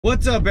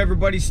What's up,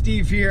 everybody?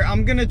 Steve here.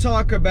 I'm going to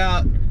talk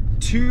about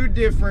two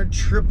different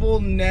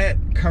triple net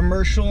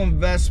commercial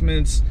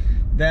investments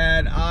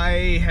that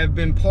I have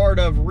been part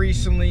of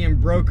recently and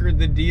brokered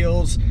the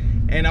deals.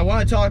 And I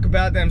want to talk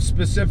about them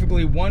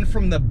specifically, one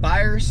from the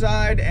buyer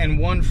side and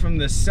one from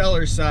the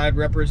seller side,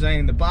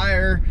 representing the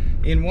buyer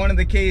in one of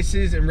the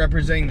cases and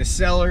representing the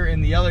seller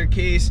in the other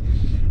case.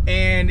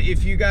 And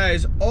if you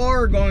guys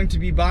are going to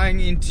be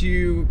buying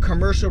into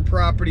commercial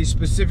property,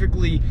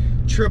 specifically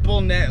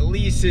triple net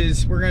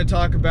leases, we're going to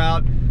talk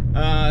about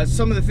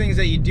some of the things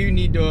that you do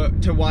need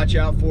to watch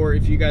out for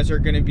if you guys are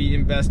going to be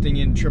investing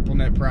in triple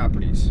net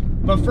properties.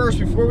 But first,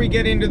 before we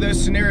get into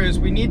those scenarios,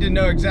 we need to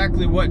know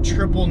exactly what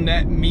triple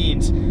net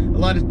means. A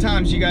lot of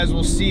times you guys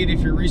will see it if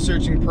you're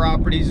researching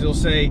properties. It'll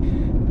say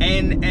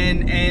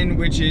NNN,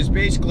 which is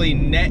basically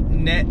net,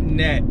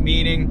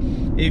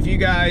 meaning if you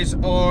guys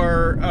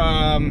are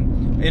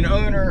an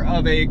owner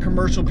of a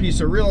commercial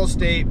piece of real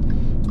estate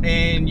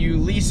and you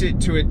lease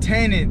it to a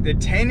tenant, the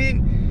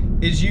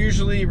tenant is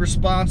usually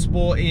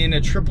responsible in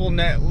a triple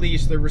net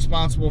lease. They're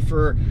responsible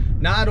for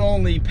not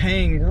only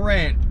paying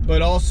rent,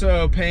 but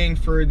also paying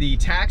for the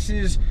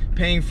taxes,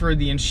 paying for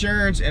the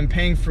insurance, and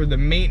paying for the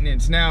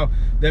maintenance. Now,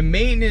 the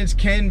maintenance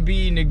can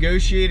be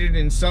negotiated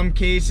in some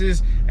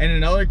cases, and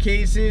in other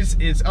cases,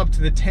 it's up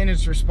to the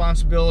tenant's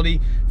responsibility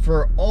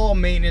for all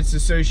maintenance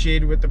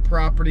associated with the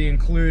property,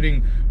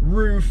 including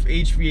roof,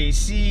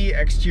 HVAC,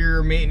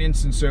 exterior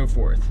maintenance, and so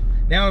forth.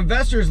 Now,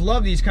 investors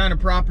love these kind of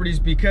properties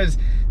because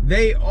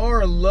they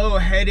are low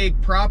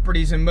headache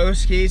properties in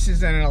most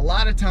cases, and a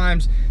lot of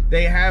times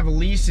they have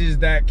leases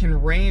that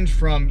can range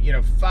from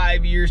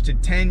 5 years to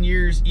 10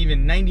 years,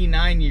 even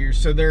 99 years.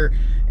 So they're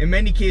in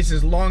many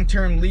cases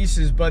long-term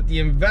leases, but the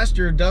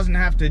investor doesn't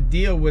have to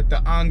deal with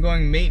the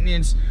ongoing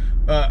maintenance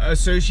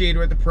associated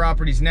with the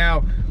properties.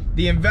 Now,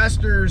 the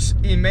investors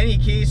in many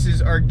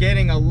cases are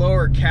getting a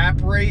lower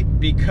cap rate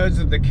because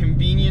of the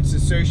convenience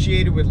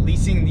associated with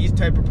leasing these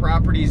type of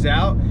properties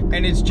out,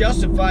 and it's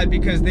justified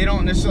because they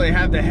don't necessarily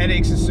have the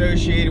headaches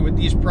associated with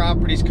these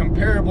properties,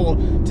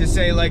 comparable to,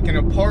 say, like an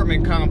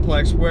apartment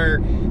complex, where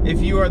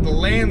if you are the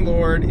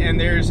landlord and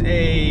there's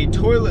a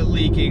toilet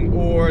leaking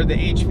or the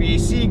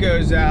HVAC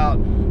goes out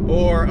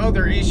or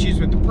other issues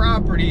with the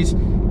properties,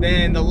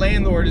 then the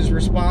landlord is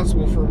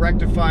responsible for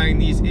rectifying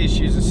these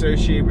issues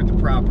associated with the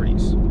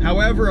properties.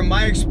 However, in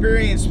my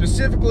experience,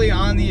 specifically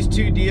on these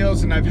two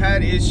deals, and I've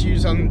had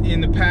issues in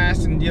the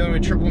past in dealing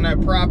with triple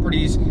net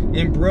properties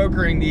in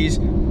brokering these,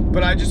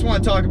 but I just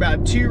want to talk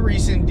about two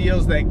recent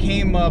deals that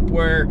came up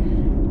where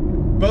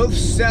both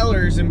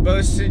sellers in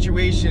both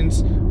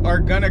situations are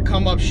gonna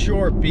come up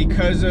short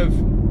because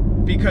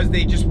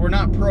they just were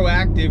not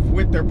proactive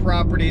with their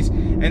properties.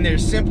 And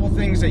there's simple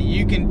things that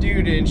you can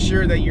do to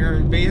ensure that your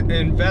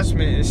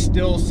investment is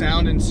still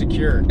sound and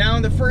secure. Now,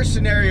 in the first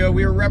scenario,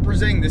 we were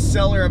representing the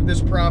seller of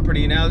this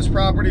property. Now, this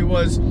property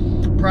was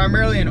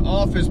primarily an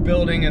office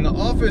building, and the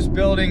office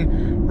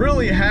building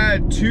really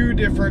had two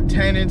different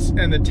tenants,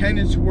 and the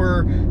tenants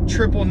were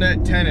triple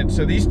net tenants.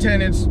 So these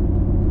tenants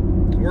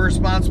were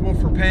responsible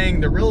for paying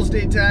the real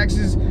estate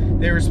taxes,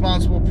 they were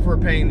responsible for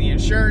paying the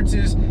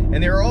insurances,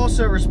 and they were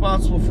also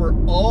responsible for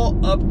all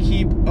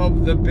upkeep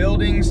of the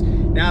buildings.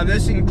 Now,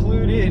 this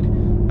included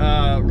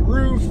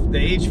roof,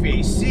 the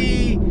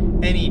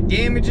HVAC, any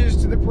damages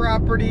to the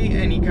property,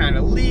 any kind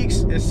of leaks,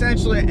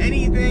 essentially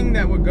anything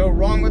that would go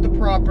wrong with the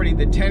property,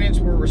 the tenants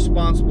were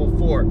responsible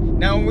for.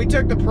 Now, when we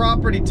took the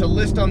property to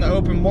list on the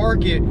open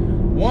market,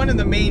 one of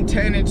the main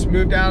tenants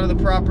moved out of the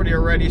property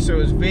already, so it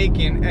was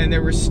vacant, and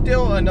there was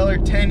still another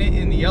tenant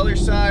in the other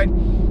side,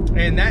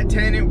 and that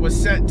tenant was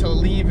set to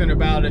leave in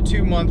about a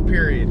 2-month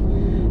period.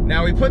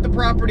 Now, we put the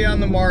property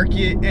on the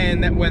market,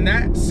 and when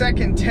that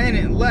second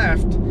tenant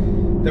left,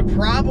 the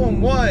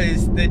problem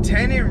was the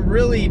tenant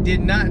really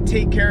did not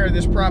take care of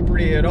this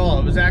property at all.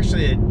 It was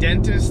actually a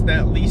dentist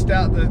that leased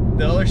out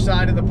the other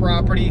side of the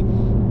property,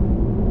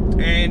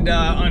 and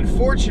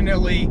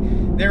unfortunately,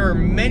 there were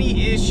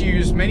many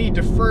issues, many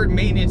deferred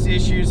maintenance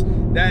issues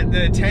that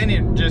the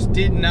tenant just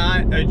did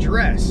not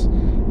address.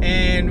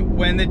 And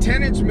when the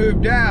tenants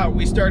moved out,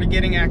 we started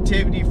getting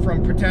activity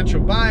from potential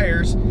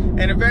buyers,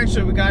 and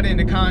eventually we got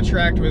into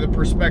contract with a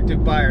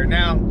prospective buyer.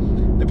 Now,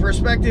 the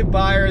prospective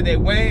buyer, they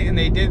went and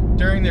they did,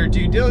 during their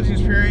due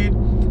diligence period,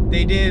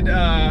 they did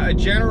a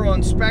general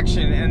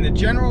inspection, and the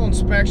general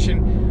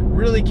inspection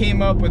really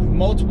came up with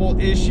multiple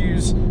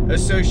issues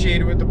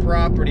associated with the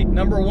property.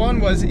 Number one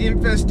was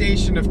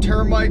infestation of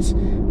termites.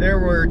 There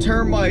were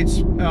termites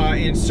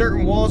in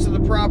certain walls of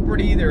the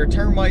property. There were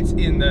termites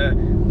in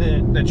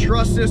the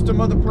truss system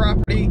of the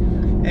property.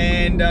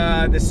 And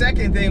the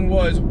second thing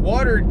was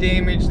water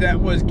damage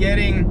that was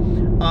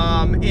getting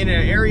in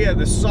an area of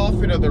the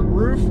soffit of the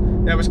roof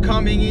that was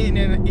coming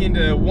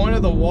into one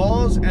of the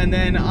walls, and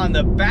then on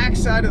the back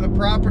side of the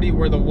property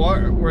where the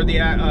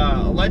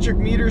electric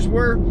meters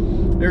were,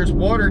 there's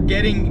water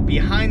getting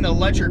behind the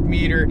electric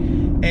meter,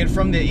 and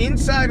from the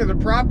inside of the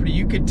property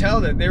you could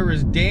tell that there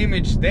was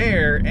damage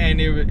there,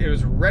 and it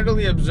was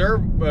readily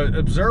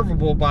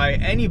observable by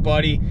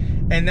anybody.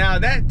 And now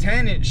that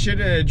tenant should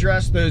have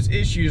addressed those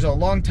issues a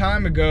long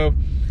time ago.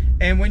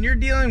 And when you're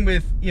dealing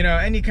with, you know,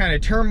 any kind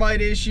of termite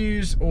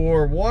issues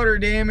or water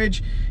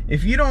damage,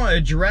 if you don't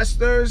address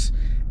those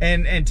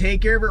and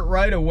take care of it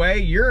right away,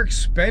 your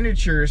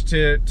expenditures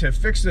to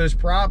fix those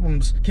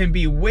problems can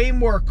be way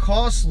more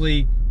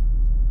costly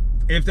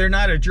if they're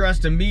not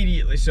addressed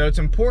immediately. So it's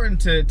important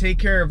to take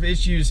care of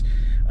issues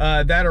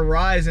that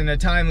arise in a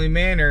timely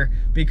manner,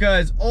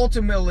 because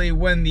ultimately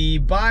when the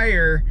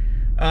buyer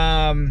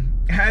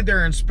had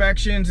their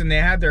inspections and they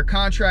had their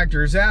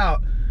contractors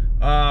out,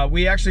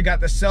 we actually got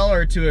the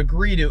seller to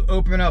agree to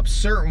open up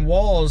certain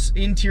walls,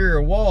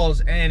 interior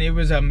walls, and it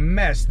was a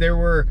mess. There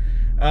were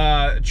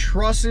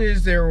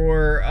trusses, there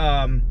were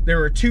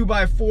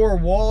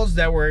 2x4 walls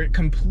that were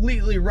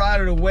completely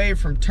rotted away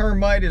from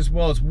termite, as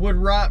well as wood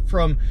rot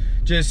from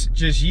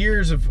just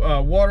years of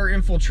water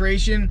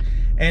infiltration.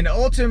 And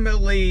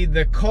ultimately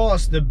the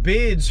cost, the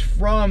bids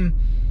from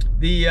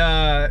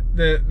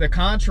the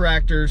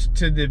contractors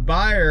to the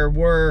buyer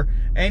were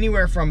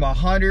anywhere from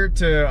 $100,000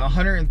 to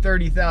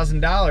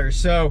 $130,000.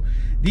 So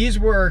these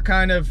were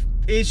kind of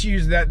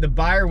issues that the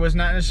buyer was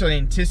not necessarily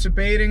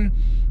anticipating,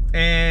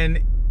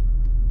 and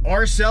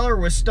our seller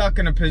was stuck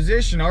in a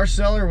position. Our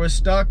seller was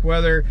stuck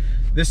whether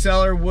the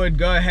seller would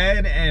go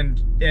ahead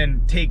and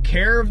take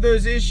care of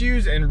those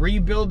issues and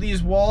rebuild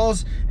these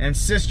walls and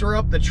sister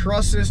up the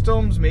truss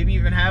systems, maybe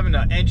even having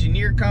an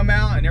engineer come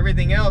out and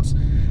everything else.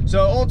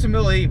 So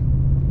ultimately,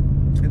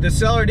 the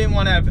seller didn't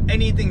want to have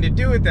anything to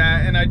do with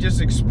that, and I just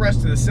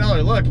expressed to the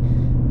seller, look,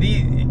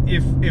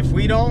 if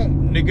we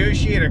don't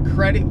negotiate a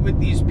credit with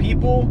these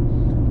people,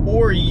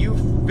 or you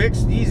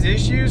fix these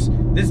issues,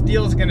 this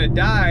deal is going to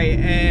die,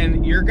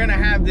 and you're going to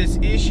have this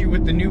issue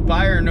with the new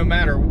buyer no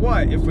matter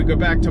what if we go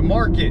back to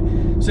market.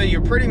 So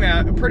you pretty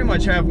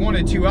much have one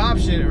of two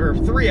options, or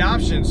three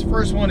options.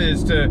 First one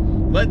is to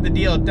let the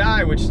deal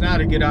die, which is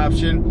not a good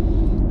option.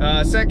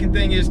 Second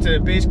thing is to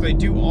basically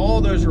do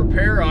all those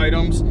repair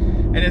items.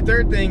 And the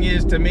third thing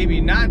is to maybe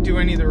not do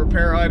any of the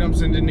repair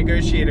items and to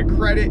negotiate a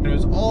credit. And it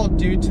was all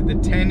due to the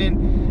tenant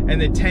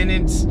and the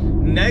tenant's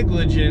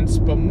negligence,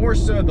 but more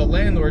so the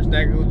landlord's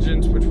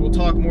negligence, which we'll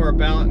talk more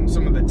about in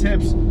some of the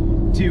tips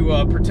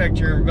to protect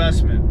your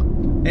investment.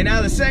 And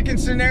now the second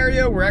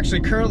scenario, we're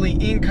actually currently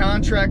in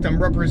contract.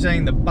 I'm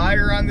representing the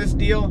buyer on this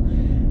deal.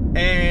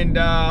 And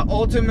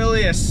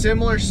ultimately a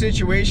similar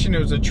situation. It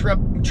was a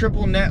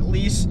triple net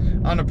lease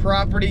on a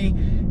property,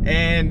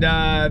 and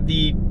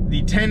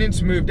the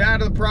tenants moved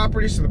out of the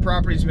property, so the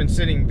property's been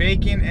sitting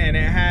vacant, and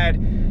it had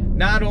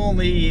not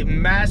only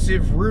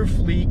massive roof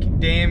leak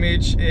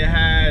damage, it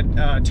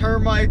had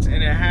termites,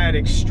 and it had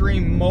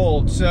extreme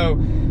mold. So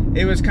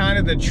it was kind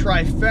of the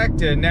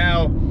trifecta.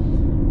 Now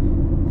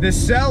the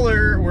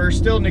seller, we're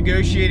still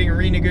negotiating,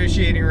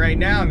 renegotiating right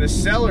now, and the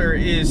seller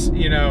is,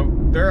 you know,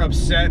 they're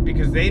upset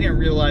because they didn't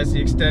realize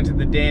the extent of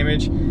the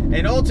damage.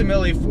 And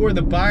ultimately, for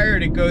the buyer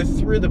to go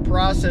through the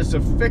process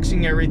of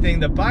fixing everything,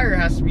 the buyer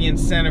has to be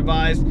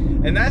incentivized,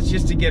 and that's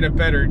just to get a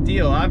better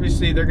deal.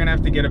 Obviously, they're gonna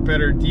have to get a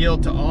better deal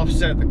to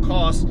offset the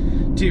cost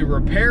to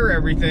repair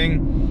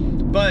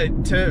everything,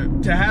 but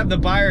to have the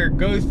buyer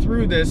go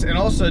through this and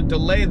also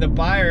delay the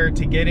buyer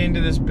to get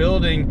into this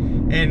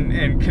building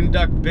and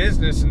conduct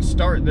business and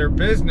start their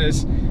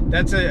business,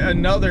 that's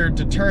another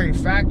deterring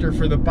factor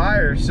for the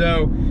buyer.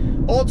 So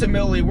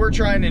ultimately, we're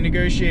trying to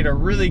negotiate a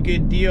really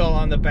good deal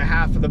on the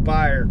behalf of the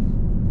buyer,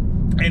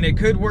 and it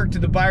could work to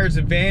the buyer's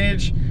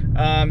advantage.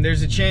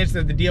 There's a chance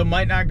that the deal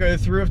might not go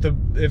through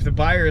if the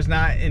buyer is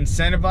not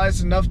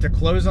incentivized enough to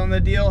close on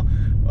the deal.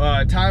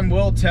 Time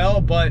will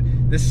tell, but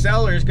the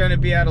seller is going to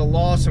be at a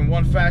loss in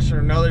one fashion or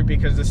another,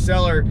 because the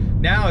seller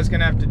now is going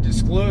to have to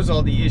disclose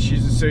all the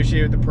issues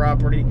associated with the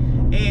property,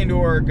 and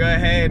or go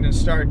ahead and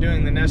start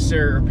doing the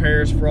necessary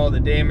repairs for all the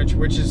damage,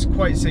 which is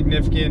quite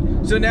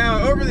significant. So now,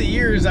 over the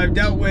years, I've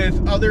dealt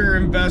with other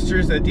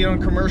investors that deal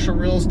in commercial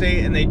real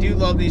estate, and they do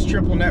love these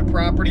triple net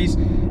properties.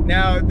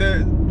 Now,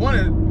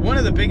 one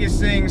of the biggest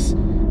things,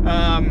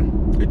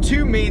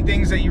 two main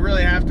things that you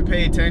really have to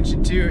pay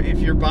attention to if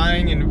you're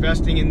buying and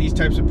investing in these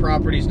types of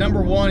properties.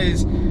 Number one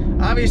is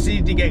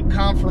obviously to get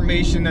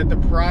confirmation that the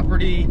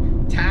property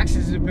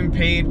taxes have been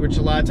paid, which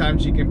a lot of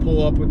times you can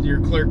pull up with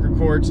your clerk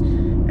records,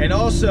 and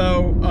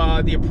also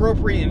the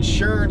appropriate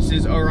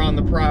insurances are on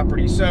the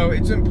property. So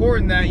it's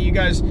important that you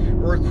guys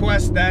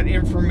request that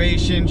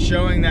information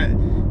showing that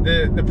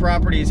the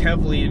property is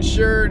heavily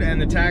insured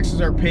and the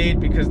taxes are paid,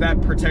 because that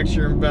protects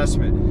your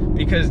investment,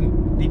 because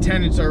the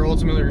tenants are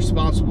ultimately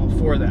responsible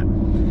for that.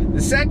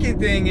 The second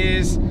thing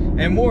is,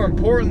 and more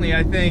importantly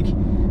I think,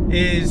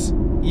 is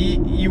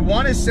you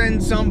want to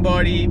send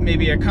somebody,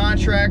 maybe a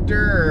contractor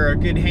or a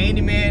good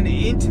handyman,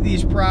 into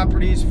these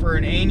properties for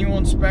an annual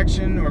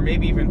inspection, or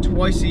maybe even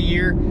twice a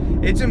year.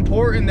 It's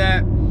important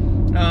that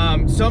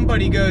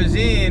somebody goes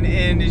in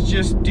and is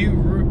just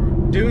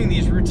doing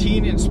these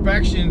routine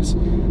inspections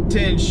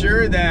to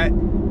ensure that,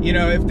 you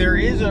know, if there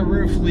is a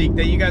roof leak,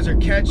 that you guys are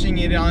catching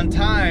it on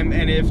time,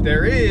 and if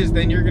there is,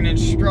 then you're going to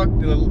instruct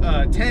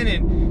the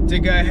tenant to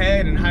go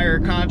ahead and hire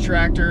a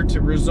contractor to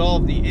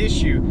resolve the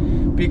issue.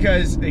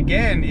 Because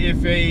again,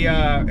 if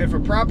a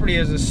property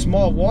has a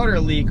small water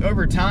leak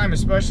over time,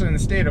 especially in the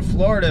state of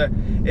Florida,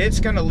 it's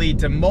going to lead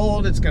to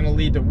mold, it's going to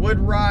lead to wood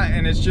rot,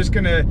 and it's just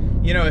going to,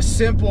 you know, a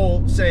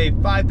simple, say,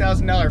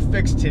 $5,000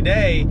 fix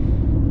today,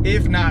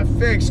 if not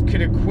fixed,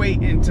 could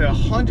equate into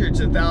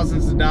hundreds of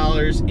thousands of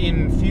dollars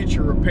in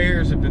future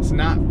repairs if it's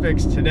not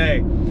fixed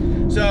today.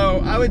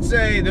 So I would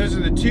say those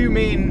are the two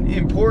main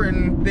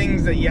important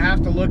things that you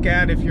have to look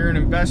at if you're an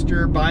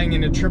investor buying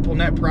into triple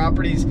net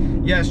properties.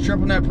 Yes,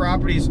 triple net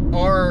properties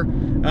are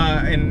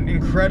an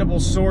incredible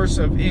source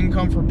of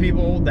income for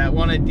people that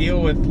want to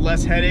deal with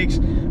less headaches,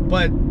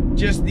 but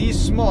just these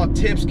small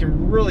tips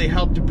can really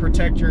help to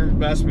protect your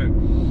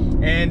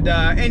investment. And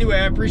anyway,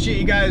 I appreciate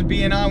you guys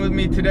being on with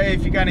me today.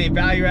 If you got any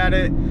value at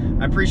it,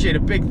 I appreciate a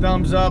big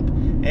thumbs up.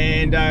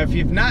 And if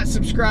you've not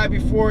subscribed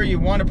before, you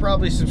want to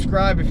probably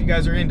subscribe if you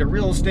guys are into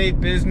real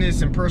estate,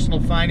 business, and personal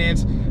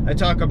finance. I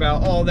talk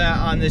about all that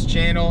on this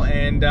channel,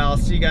 and I'll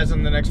see you guys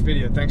on the next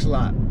video. Thanks a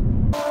lot.